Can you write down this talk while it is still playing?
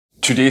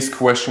Today's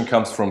question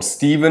comes from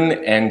Steven,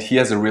 and he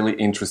has a really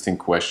interesting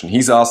question.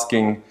 He's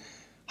asking,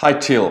 "Hi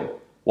Till,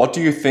 what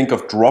do you think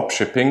of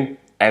dropshipping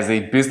as a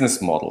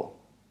business model?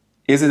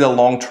 Is it a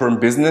long-term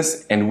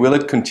business and will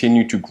it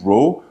continue to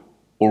grow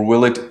or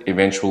will it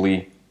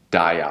eventually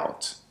die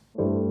out?"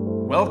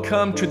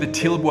 Welcome to the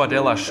Till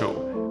Boadella Show,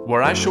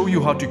 where I show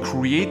you how to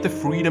create the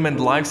freedom and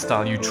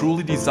lifestyle you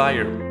truly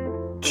desire.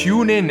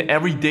 Tune in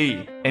every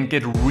day and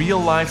get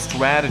real-life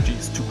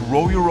strategies to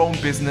grow your own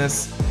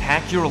business,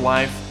 hack your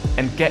life,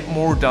 and get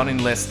more done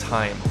in less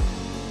time.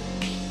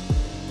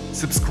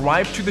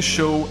 Subscribe to the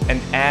show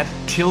and add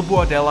Till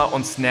Boadella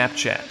on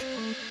Snapchat.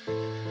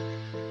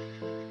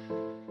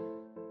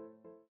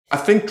 I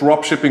think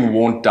dropshipping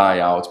won't die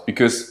out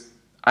because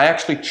I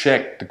actually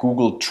checked the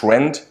Google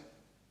Trend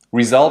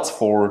results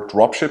for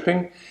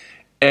dropshipping,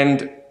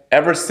 and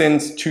ever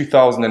since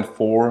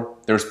 2004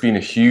 there's been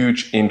a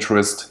huge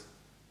interest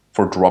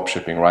for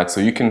dropshipping, right?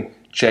 So you can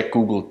check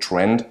Google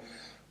Trend,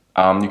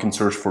 you can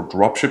search for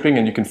dropshipping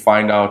and you can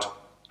find out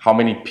how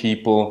many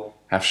people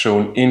have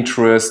shown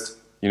interest,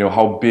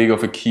 how big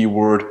of a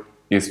keyword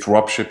is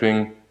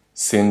dropshipping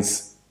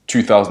since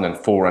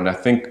 2004. And I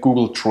think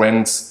Google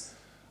Trends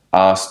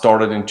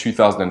started in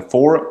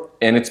 2004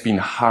 and it's been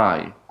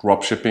high,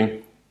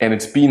 dropshipping, and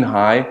it's been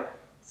high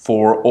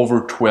for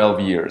over 12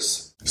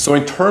 years. So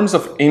in terms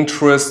of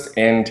interest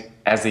and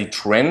as a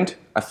trend,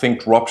 I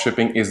think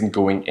dropshipping isn't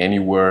going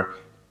anywhere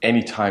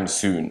anytime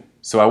soon.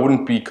 So I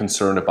wouldn't be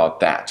concerned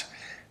about that.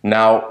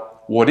 Now,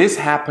 what is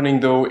happening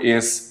though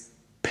is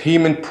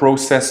payment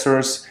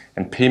processors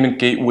and payment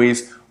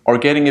gateways are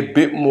getting a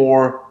bit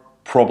more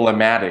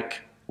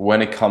problematic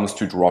when it comes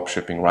to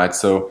dropshipping, right?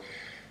 So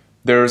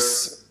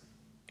there's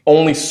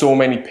only so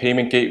many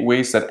payment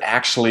gateways that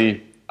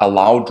actually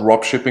allow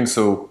dropshipping.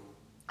 So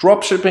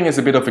dropshipping is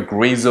a bit of a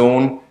gray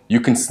zone. You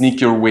can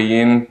sneak your way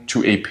in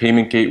to a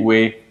payment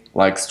gateway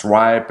like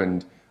Stripe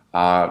and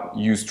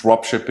use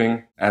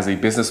dropshipping as a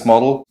business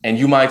model. And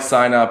you might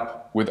sign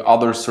up with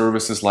other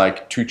services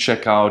like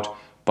 2Checkout,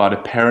 but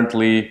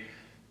apparently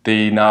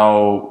they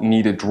now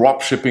need a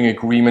dropshipping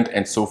agreement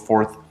and so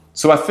forth.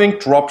 So I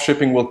think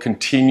dropshipping will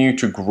continue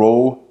to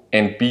grow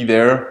and be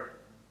there,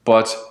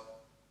 but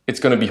it's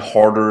going to be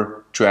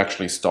harder to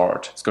actually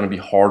start. It's going to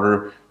be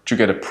harder to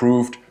get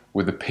approved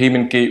with the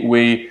payment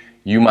gateway.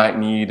 You might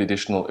need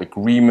additional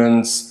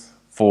agreements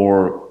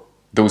for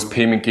those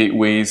payment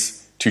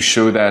gateways to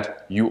show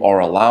that you are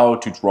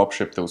allowed to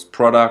dropship those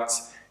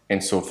products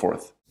and so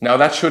forth. Now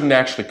that shouldn't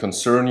actually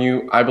concern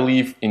you. I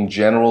believe in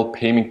general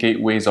payment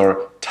gateways are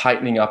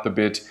tightening up a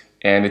bit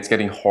and it's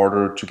getting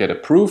harder to get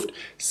approved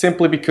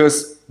simply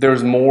because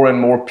there's more and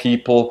more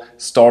people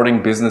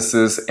starting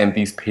businesses and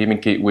these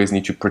payment gateways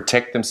need to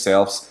protect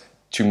themselves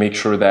to make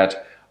sure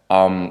that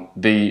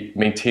they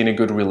maintain a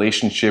good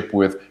relationship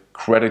with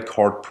credit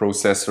card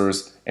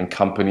processors and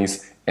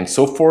companies and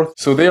so forth.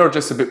 So they are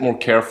just a bit more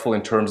careful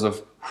in terms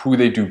of who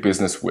they do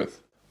business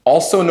with.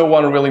 Also, no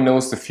one really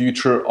knows the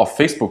future of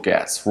Facebook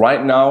ads.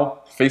 Right now,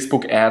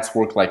 Facebook ads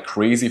work like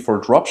crazy for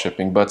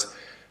dropshipping, but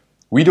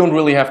we don't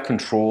really have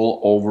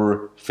control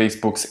over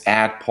Facebook's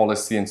ad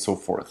policy and so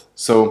forth.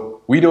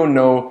 So we don't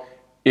know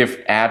if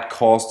ad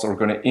costs are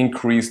going to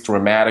increase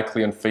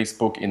dramatically on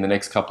Facebook in the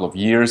next couple of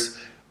years.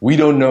 We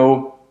don't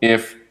know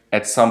if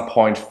at some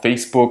point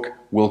Facebook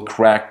will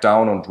crack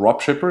down on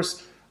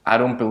dropshippers. I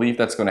don't believe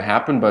that's going to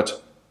happen,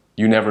 but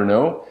you never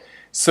know.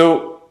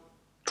 So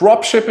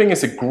dropshipping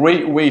is a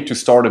great way to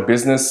start a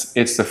business.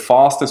 It's the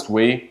fastest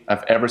way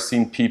I've ever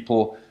seen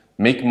people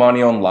make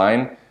money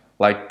online,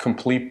 like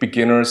complete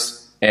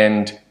beginners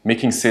and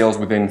making sales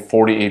within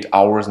 48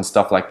 hours and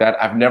stuff like that.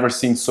 I've never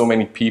seen so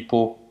many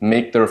people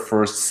make their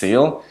first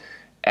sale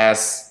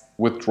as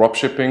with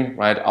dropshipping,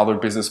 right? Other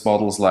business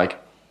models like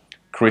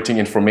creating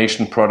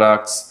information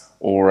products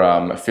or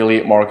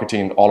affiliate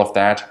marketing and all of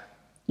that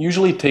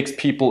usually takes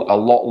people a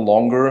lot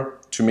longer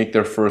to make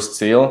their first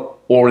sale,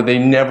 or they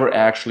never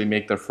actually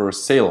make their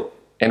first sale.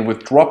 And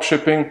with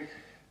dropshipping,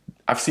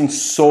 I've seen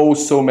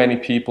so many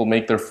people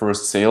make their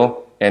first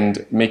sale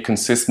and make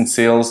consistent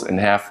sales and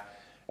have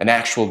an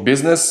actual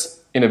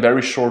business in a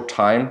very short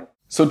time.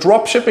 So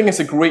dropshipping is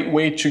a great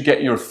way to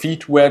get your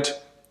feet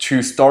wet,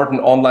 to start an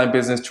online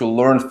business, to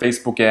learn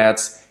Facebook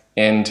ads,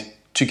 and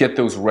to get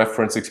those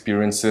reference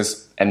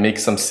experiences and make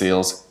some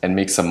sales and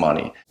make some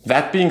money.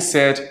 That being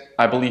said,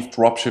 I believe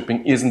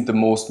dropshipping isn't the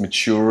most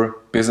mature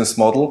business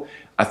model.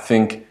 I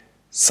think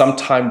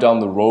sometime down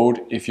the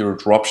road, if you're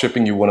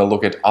dropshipping, you want to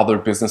look at other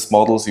business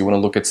models. You want to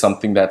look at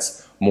something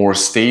that's more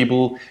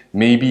stable.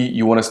 Maybe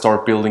you want to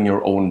start building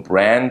your own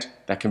brand.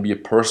 That can be a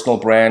personal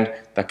brand.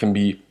 That can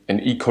be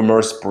an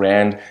e-commerce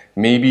brand.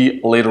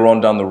 Maybe later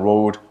on down the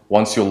road,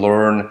 once you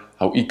learn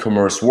how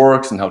e-commerce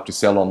works and how to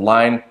sell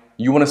online,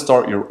 you want to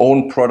start your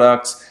own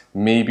products.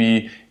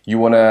 Maybe you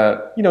want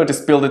to,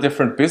 just build a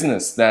different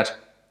business that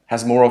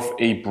has more of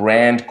a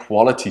brand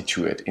quality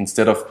to it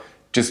instead of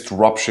just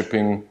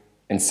dropshipping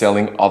and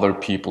selling other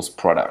people's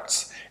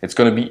products. It's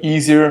going to be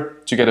easier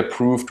to get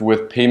approved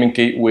with payment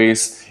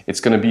gateways. It's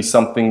going to be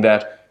something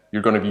that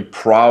you're going to be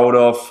proud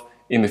of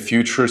in the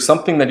future,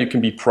 something that you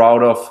can be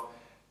proud of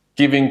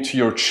giving to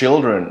your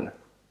children,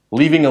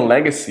 leaving a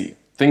legacy.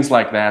 Things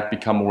like that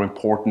become more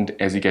important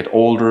as you get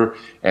older,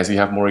 as you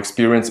have more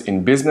experience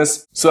in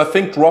business. So I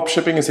think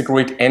dropshipping is a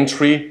great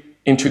entry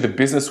into the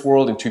business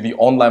world, into the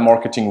online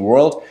marketing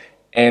world.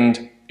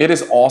 And it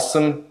is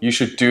awesome. You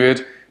should do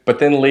it. But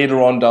then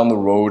later on down the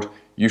road,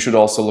 you should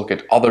also look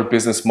at other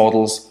business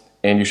models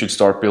and you should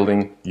start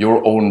building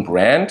your own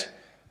brand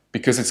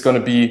because it's going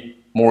to be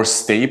more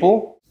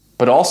stable,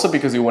 but also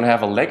because you want to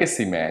have a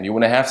legacy, man. You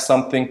want to have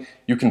something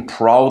you can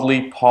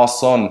proudly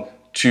pass on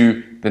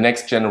to the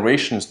next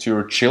generations, to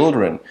your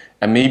children.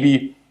 And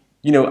maybe,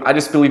 I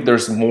just believe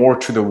there's more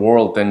to the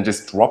world than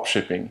just drop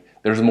shipping.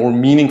 There's more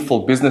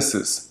meaningful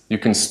businesses you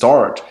can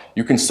start.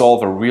 You can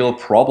solve a real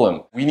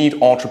problem. We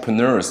need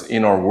entrepreneurs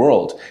in our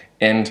world.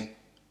 And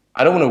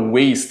I don't want to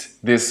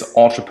waste this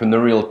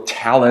entrepreneurial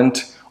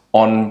talent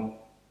on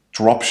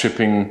drop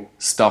shipping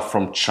stuff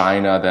from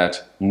China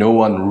that no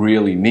one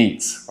really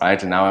needs,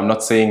 right? And now I'm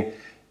not saying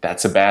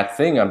that's a bad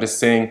thing. I'm just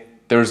saying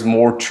there's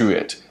more to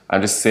it.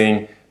 I'm just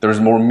saying there's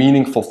more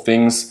meaningful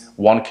things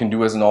one can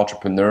do as an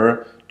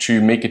entrepreneur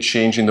to make a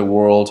change in the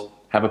world,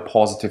 have a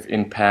positive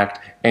impact,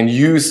 and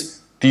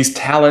use these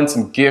talents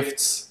and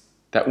gifts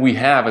that we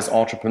have as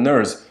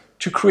entrepreneurs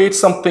to create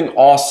something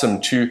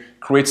awesome, to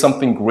create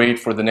something great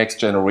for the next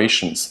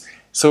generations.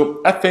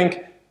 So I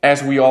think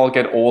as we all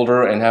get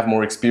older and have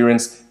more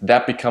experience,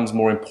 that becomes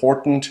more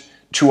important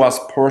to us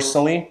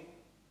personally,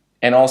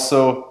 and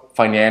also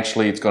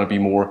financially, it's going to be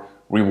more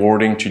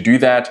rewarding to do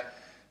that.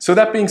 So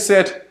that being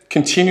said,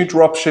 continue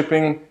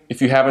dropshipping.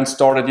 If you haven't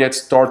started yet,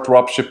 start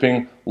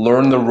dropshipping,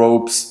 learn the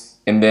ropes,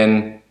 and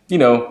then,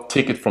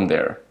 take it from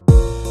there.